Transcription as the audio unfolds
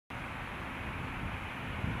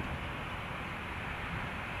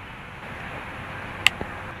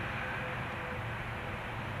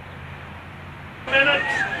minutes.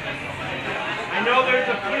 I know there's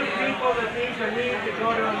a few people that need to leave to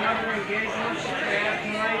go to another engagement that they have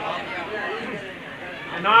tonight.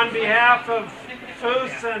 And on behalf of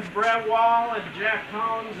Foose and Brett Wall and Jack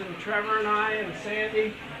Collins and Trevor and I and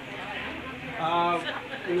Sandy,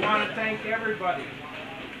 we want to thank everybody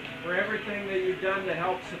for everything that you've done to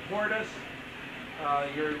help support us.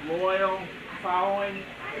 You're loyal, following,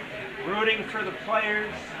 rooting for the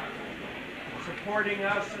players, supporting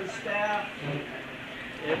us as staff.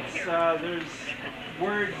 It's there's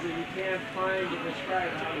words that you can't find to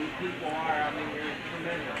describe how these people are. I mean, you're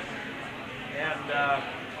tremendous. And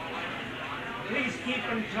please keep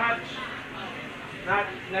in touch, not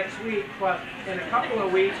next week, but in a couple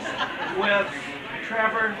of weeks with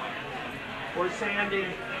Trevor or Sandy.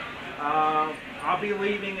 I'll be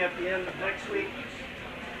leaving at the end of next week.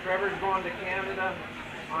 Trevor's going to Canada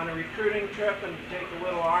on a recruiting trip and take a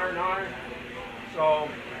little R&R. So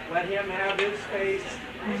let him have his space.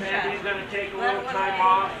 Sandy's going to take a little time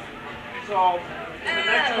off. So in the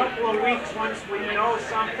next couple of weeks, once we know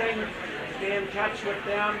something, stay in touch with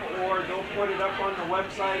them, or they'll put it up on the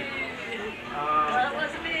website. That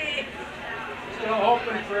wasn't me. Still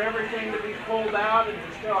hoping for everything to be pulled out and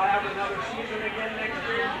to still have another season again next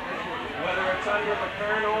year. Whether it's under the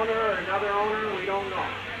current owner or another owner, we don't know.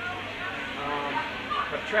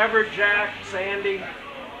 But Trevor, Jack, Sandy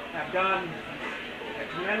have done a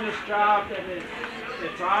tremendous job, and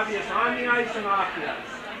it's obvious on the ice and off the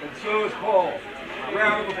ice. And so is Paul. A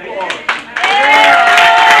round of applause.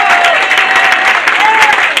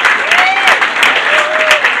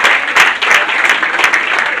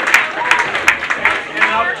 And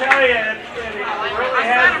I'll tell you, it really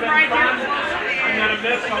has been fun. I'm going to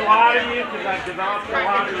miss a lot of you because I've developed a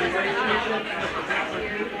lot of relationships with different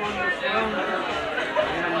people in this room.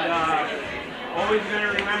 And always going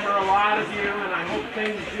to remember a lot of you, and I hope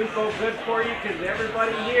things do go good for you, because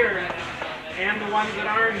everybody here and the ones that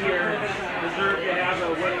aren't here deserve to have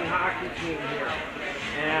a winning hockey team here.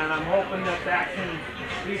 And I'm hoping that that can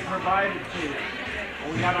be provided to you.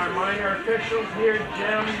 We got our minor officials here,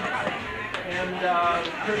 Jim and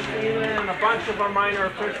Christina, and a bunch of our minor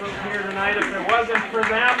officials here tonight. If it wasn't for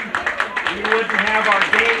them, we wouldn't have our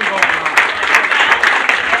game going on.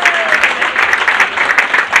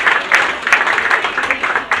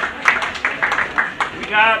 We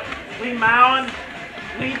got Lee Mowen,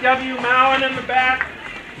 Lee W. Mowen in the back.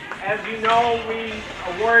 As you know, we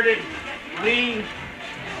awarded Lee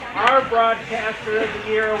our Broadcaster of the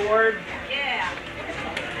Year award. Yeah.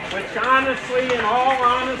 Which honestly, in all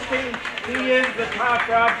honesty, he is the top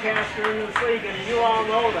broadcaster in this league, and you all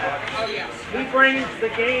know that. Oh, yes. He brings the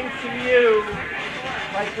game to you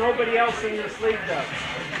like nobody else in this league does.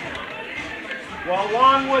 Well,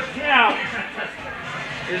 along with him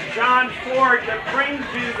is John Ford, that brings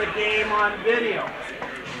you the game on video.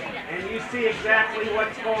 And you see exactly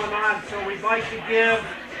what's going on. So we'd like to give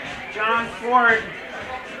John Ford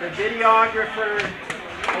the Videographer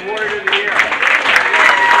Award of the Year.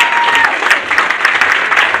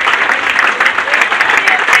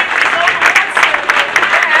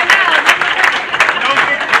 Don't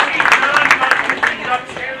get to see John much because he's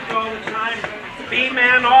upstairs all the time.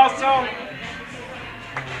 B-Man also.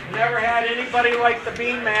 Never had anybody like the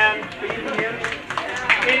B-Man beating him.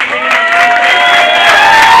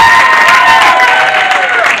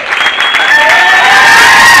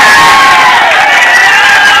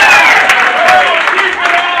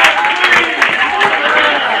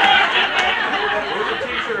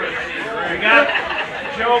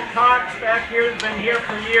 Has been here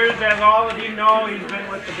for years, as all of you know. He's been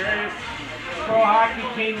with the various pro hockey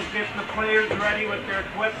teams, getting the players ready with their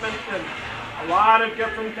equipment and a lot of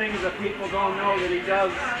different things that people don't know that he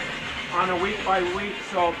does on a week by week.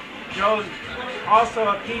 So Joe's also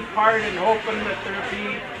a key part in hoping that they'll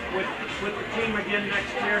be with the team again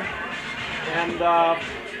next year. And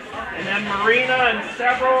then Marina and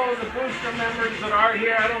several of the booster members that are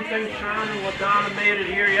here. I don't think Sean and LaDonna made it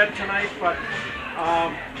here yet tonight, but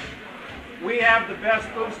we have the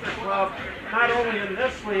best booster club, not only in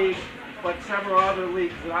this league, but several other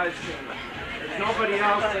leagues that I've seen. There's nobody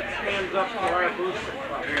else that stands up to our booster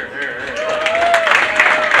club. Here, here, here.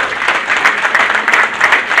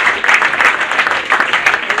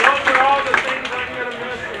 So those are all the things I'm going to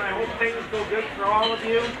miss, and I hope things go good for all of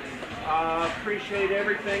you. Appreciate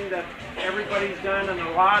everything that everybody's done, and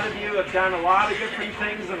a lot of you have done a lot of different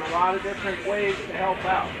things in a lot of different ways to help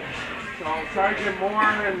out. So Sergeant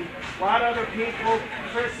Moore and a lot of other people,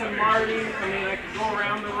 Chris and Marty, I mean, I could go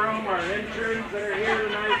around the room, our interns that are here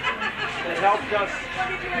tonight that helped us.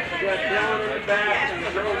 We got Dylan in the back and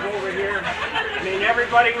the girls over here. I mean,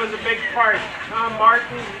 everybody was a big part. Tom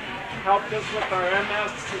Martin, helped us with our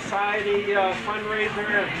MS Society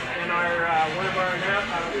fundraiser and our one of our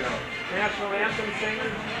national anthem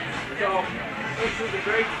singers. So this is a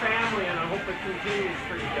great family, and I hope it continues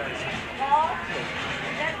for you guys. Paul,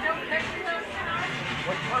 that don't picture those tonight?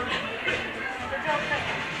 What one? The don't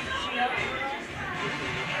picture.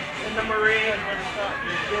 Linda Marie,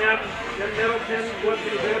 Jim Middleton would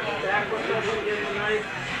be good back with us again tonight.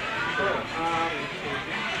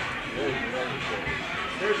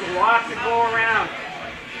 There's a lot to go around.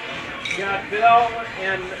 You got Bill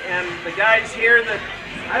and the guys here that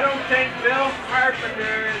I don't think Bill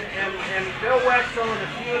Carpenter and Bill Wetzel and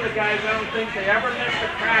a few of the guys, I don't think they ever missed a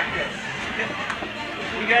practice.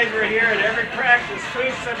 You guys were here at every practice.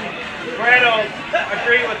 Foose and Bredo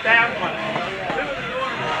agree with that one.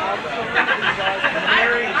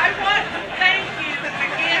 I want to thank you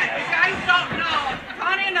again. You guys don't know,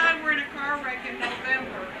 Connie and I were in a car wreck in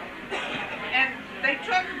November, and they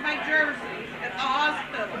took my jersey at the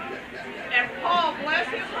hospital. And Paul, bless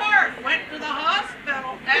his heart, went to the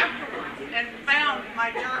hospital afterwards and found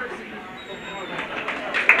my jersey.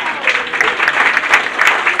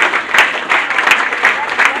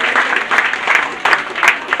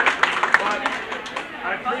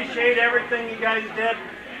 I appreciate everything you guys did,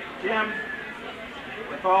 Jim,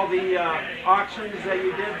 with all the auctions that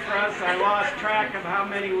you did for us. I lost track of how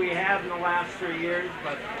many we had in the last 3 years,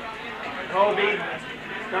 but Toby's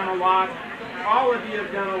done a lot. All of you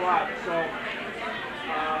have done a lot, so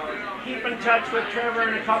keep in touch with Trevor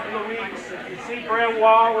in a couple of weeks. If you see Brett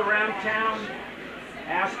Wall around town,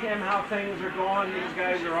 ask him how things are going. These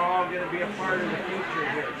guys are all going to be a part of the future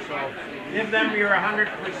here, so give them your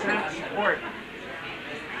 100% support.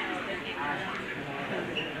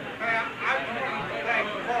 I just want to thank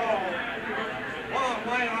Paul. While I'm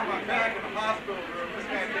laying on my back in the hospital room, this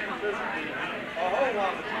guy came to visit me a whole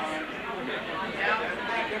lot of times. And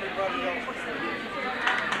thank everybody else for it.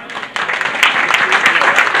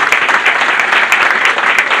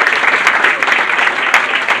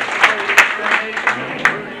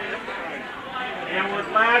 And we're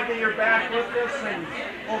glad that you're back with us, and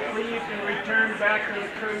hopefully you can return back to the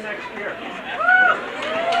crew next year.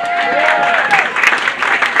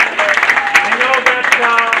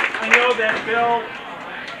 I know that Bill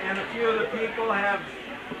and a few of the people have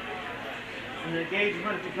an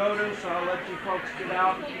engagement to go to, so I'll let you folks get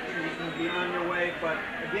out so you can be on your way. But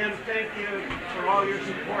again, thank you for all your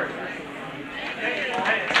support.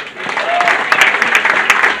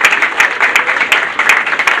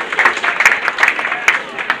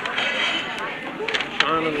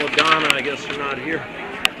 Sean and LaDonna, I guess, are not here.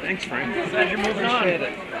 Thanks, Frank. Glad you're moving on.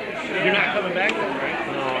 You're not coming back then, right?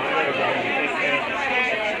 No, I gotta go.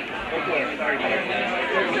 Okay, sorry.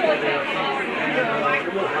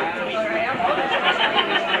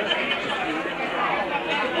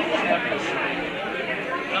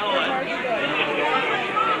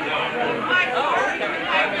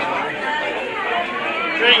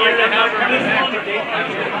 Trent, you're gonna have her